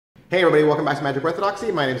Hey everybody, welcome back to Magic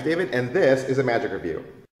Orthodoxy. My name is David, and this is a Magic Review.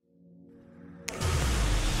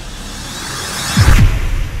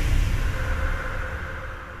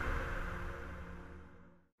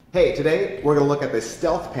 Hey, today we're going to look at the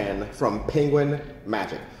Stealth Pen from Penguin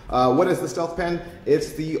Magic. What is the Stealth Pen?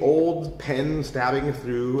 It's the old pen stabbing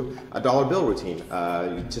through a dollar bill routine.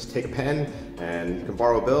 You just take a pen and you can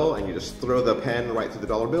borrow a bill and you just throw the pen right through the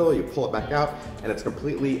dollar bill, you pull it back out, and it's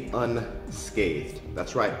completely unscathed.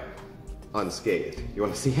 That's right, unscathed. You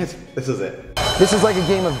want to see it? This is it. This is like a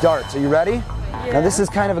game of darts. Are you ready? Yeah. Now this is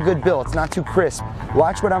kind of a good bill. It's not too crisp.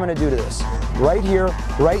 Watch what I'm going to do to this. Right here,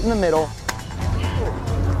 right in the middle.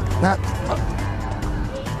 Not,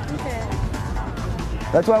 okay.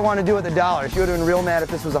 That's what I want to do with the dollar. She would have been real mad if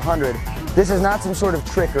this was 100. This is not some sort of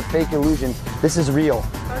trick or fake illusion. This is real.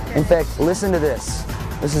 Okay. In fact, listen to this.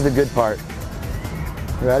 This is the good part.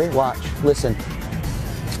 You ready? Watch. Listen.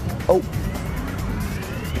 Oh.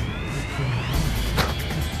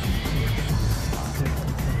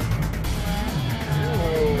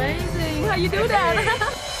 Amazing. How you do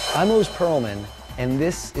that? I'm Rose Perlman, and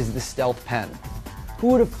this is the Stealth Pen. Who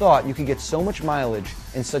would have thought you could get so much mileage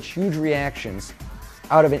and such huge reactions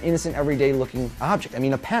out of an innocent, everyday looking object? I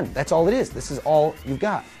mean, a pen, that's all it is. This is all you've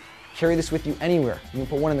got. Carry this with you anywhere. You can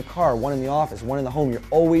put one in the car, one in the office, one in the home. You're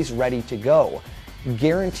always ready to go.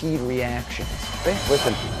 Guaranteed reactions. Okay,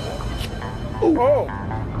 listen. Ooh. Oh.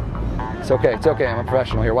 It's okay, I'm a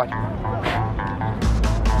professional here, watch.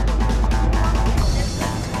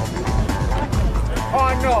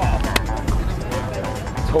 Oh no!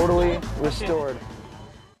 Totally restored.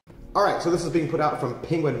 Alright, so this is being put out from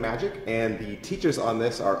Penguin Magic, and the teachers on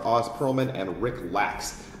this are Oz Perlman and Rick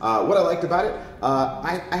Lax. What I liked about it,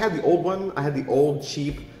 I had the old one. I had the old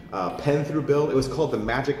cheap pen through bill. It was called the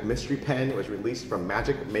Magic Mystery Pen. It was released from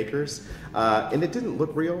Magic Makers, and it didn't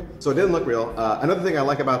look real. So it didn't look real. Another thing I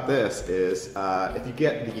like about this is if you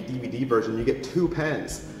get the DVD version, you get two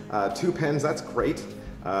pens. Two pens, that's great.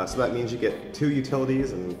 So that means you get two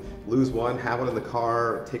utilities and lose one, have one in the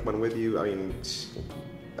car, take one with you. I mean,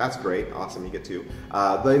 that's great, awesome, you get two.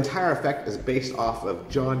 The entire effect is based off of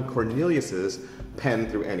John Cornelius's pen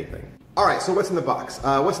through anything. All right, so what's in the box?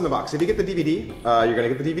 What's in the box? If you get the DVD, you're gonna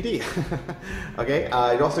get the DVD. Okay,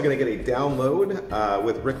 you're also gonna get a download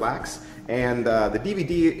with Rick Lax. And the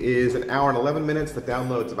DVD is an hour and 11 minutes, the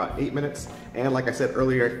download's about 8 minutes, and like I said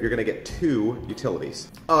earlier, you're gonna get two utilities.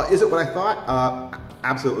 Is it what I thought?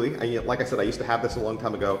 Absolutely. Like I said, I used to have this a long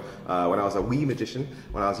time ago when I was a wee magician,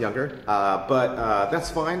 when I was younger, but that's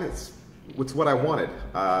fine, it's what I wanted.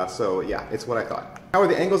 So yeah, it's what I thought. How are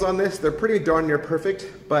the angles on this? They're pretty darn near perfect,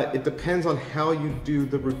 but it depends on how you do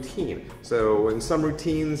the routine. So in some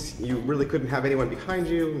routines, you really couldn't have anyone behind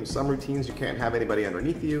you. In some routines, you can't have anybody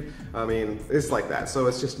underneath you. I mean, it's like that. So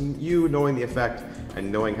it's just you knowing the effect and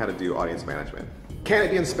knowing how to do audience management. Can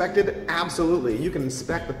it be inspected? Absolutely. You can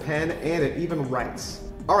inspect the pen and it even writes.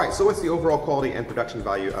 Alright, so what's the overall quality and production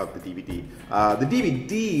value of the DVD? The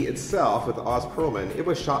DVD itself with Oz Perlman, it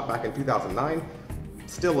was shot back in 2009.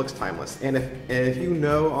 Still looks timeless. And if you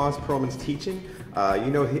know Oz Perlman's teaching,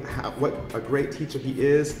 you know what a great teacher he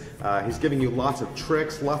is. He's giving you lots of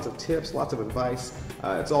tricks, lots of tips, lots of advice.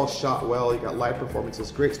 It's all shot well. You got live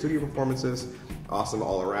performances, great studio performances, awesome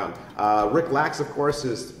all around. Rick Lax, of course,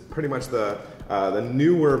 is pretty much the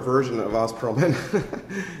newer version of Oz Perlman.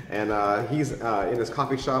 And he's in his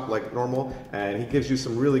coffee shop like normal, and he gives you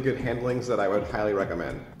some really good handlings that I would highly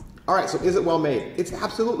recommend. Alright, so is it well made? It's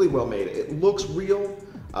absolutely well made. It looks real,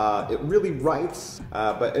 it really writes,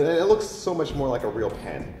 but it looks so much more like a real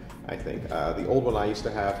pen, I think. The old one I used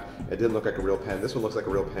to have, it didn't look like a real pen. This one looks like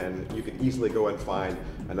a real pen. You could easily go and find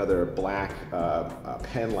another black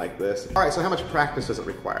pen like this. Alright, so how much practice does it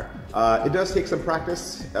require? It does take some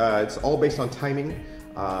practice. It's all based on timing.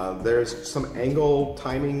 There's some angle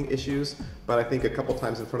timing issues, but I think a couple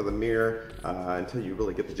times in front of the mirror until you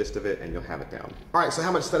really get the gist of it and you'll have it down. Alright, so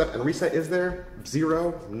how much setup and reset is there?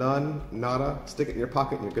 Zero, none, nada. Stick it in your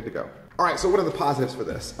pocket and you're good to go. Alright, so what are the positives for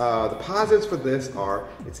this? The positives for this are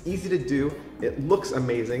it's easy to do, it looks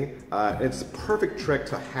amazing, it's a perfect trick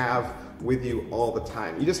to have with you all the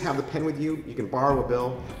time. You just have the pen with you, you can borrow a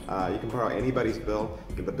bill, you can borrow anybody's bill,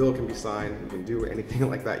 the bill can be signed, you can do anything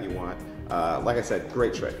like that you want. Like I said,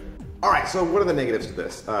 great trick. Alright, so what are the negatives to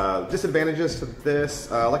this? Disadvantages to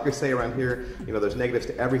this, like we say around here, you know, there's negatives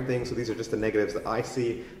to everything, so these are just the negatives that I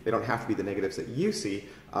see. They don't have to be the negatives that you see.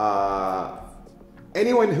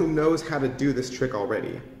 Anyone who knows how to do this trick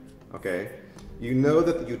already, okay, you know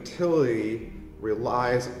that the utility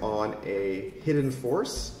relies on a hidden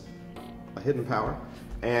force, a hidden power,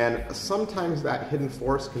 and sometimes that hidden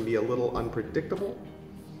force can be a little unpredictable.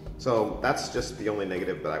 So that's just the only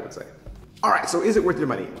negative that I would say. All right, so is it worth your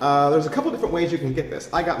money? There's a couple different ways you can get this.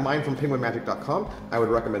 I got mine from penguinmagic.com. I would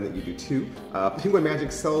recommend that you do too. Penguin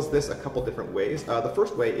Magic sells this a couple different ways. The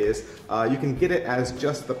first way is you can get it as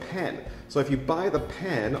just the pen. So if you buy the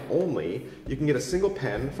pen only, you can get a single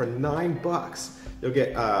pen for $9. You'll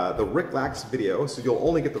get the Rick Lax video, so you'll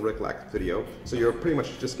only get the Rick Lax video, so you're pretty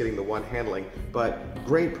much just getting the one handling, but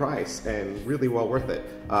great price and really well worth it.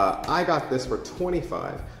 I got this for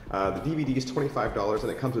 $25. The DVD is $25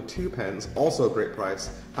 and it comes with 2 pens, also a great price,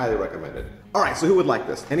 highly recommended. All right, so who would like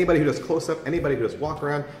this? Anybody who does close-up, anybody who does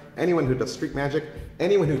walk-around, anyone who does street magic,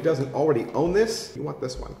 anyone who doesn't already own this, you want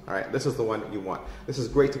this one. All right, this is the one you want. This is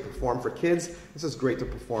great to perform for kids. This is great to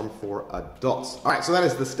perform for adults. All right, so that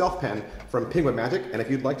is the Stealth Pen from Penguin Magic, and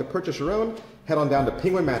if you'd like to purchase your own, head on down to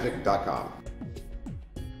penguinmagic.com.